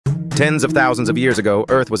Tens of thousands of years ago,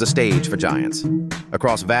 Earth was a stage for giants.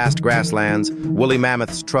 Across vast grasslands, woolly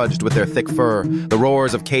mammoths trudged with their thick fur, the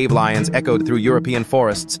roars of cave lions echoed through European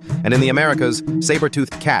forests, and in the Americas,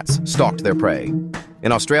 saber-toothed cats stalked their prey.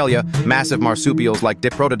 In Australia, massive marsupials like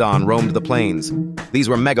Diprotodon roamed the plains. These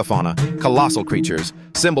were megafauna, colossal creatures,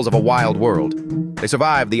 symbols of a wild world. They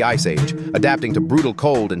survived the Ice Age, adapting to brutal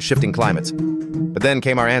cold and shifting climates. But then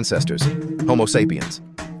came our ancestors, Homo sapiens.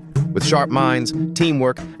 With sharp minds,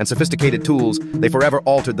 teamwork, and sophisticated tools, they forever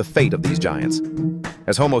altered the fate of these giants.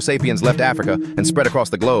 As Homo sapiens left Africa and spread across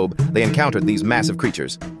the globe, they encountered these massive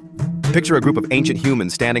creatures. Picture a group of ancient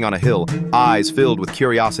humans standing on a hill, eyes filled with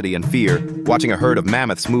curiosity and fear, watching a herd of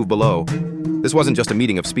mammoths move below. This wasn't just a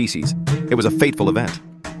meeting of species, it was a fateful event.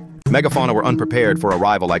 Megafauna were unprepared for a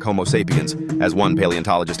rival like Homo sapiens, as one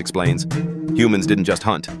paleontologist explains. Humans didn't just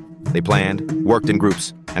hunt. They planned, worked in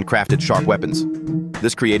groups, and crafted sharp weapons.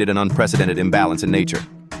 This created an unprecedented imbalance in nature.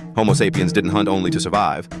 Homo sapiens didn't hunt only to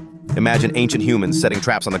survive. Imagine ancient humans setting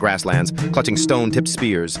traps on the grasslands, clutching stone-tipped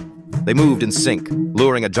spears. They moved in sync,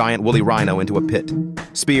 luring a giant woolly rhino into a pit.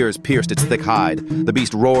 Spears pierced its thick hide. The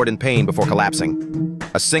beast roared in pain before collapsing.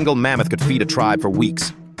 A single mammoth could feed a tribe for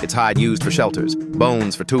weeks, its hide used for shelters,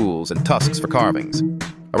 bones for tools, and tusks for carvings.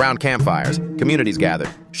 Around campfires, communities gathered,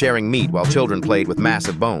 sharing meat while children played with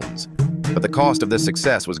massive bones. But the cost of this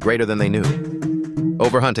success was greater than they knew.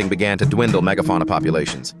 Overhunting began to dwindle megafauna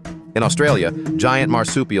populations. In Australia, giant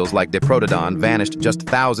marsupials like Diprotodon vanished just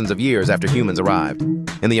thousands of years after humans arrived.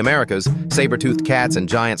 In the Americas, saber-toothed cats and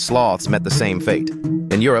giant sloths met the same fate.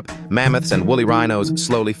 In Europe, mammoths and woolly rhinos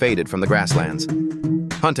slowly faded from the grasslands.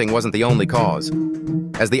 Hunting wasn't the only cause.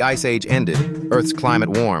 As the Ice Age ended, Earth's climate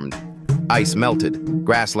warmed. Ice melted,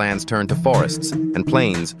 grasslands turned to forests, and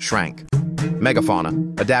plains shrank.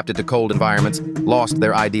 Megafauna, adapted to cold environments, lost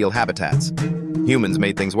their ideal habitats. Humans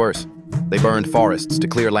made things worse. They burned forests to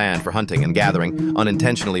clear land for hunting and gathering,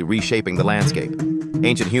 unintentionally reshaping the landscape.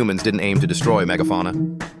 Ancient humans didn't aim to destroy megafauna.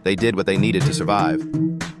 They did what they needed to survive.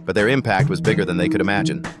 But their impact was bigger than they could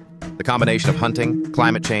imagine. The combination of hunting,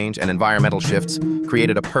 climate change, and environmental shifts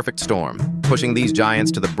created a perfect storm, pushing these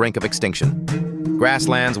giants to the brink of extinction.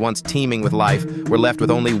 Grasslands, once teeming with life, were left with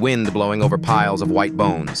only wind blowing over piles of white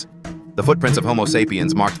bones. The footprints of Homo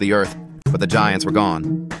sapiens marked the Earth, but the giants were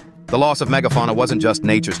gone. The loss of megafauna wasn't just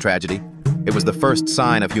nature's tragedy. It was the first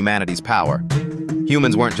sign of humanity's power.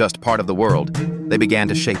 Humans weren't just part of the world. They began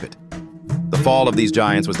to shape it. The fall of these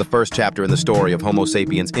giants was the first chapter in the story of Homo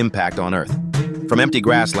sapiens' impact on Earth. From empty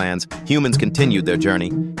grasslands, humans continued their journey,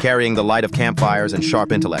 carrying the light of campfires and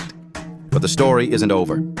sharp intellect. But the story isn't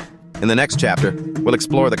over. In the next chapter, we'll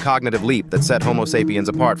explore the cognitive leap that set Homo sapiens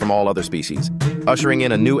apart from all other species, ushering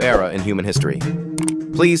in a new era in human history.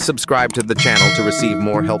 Please subscribe to the channel to receive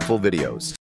more helpful videos.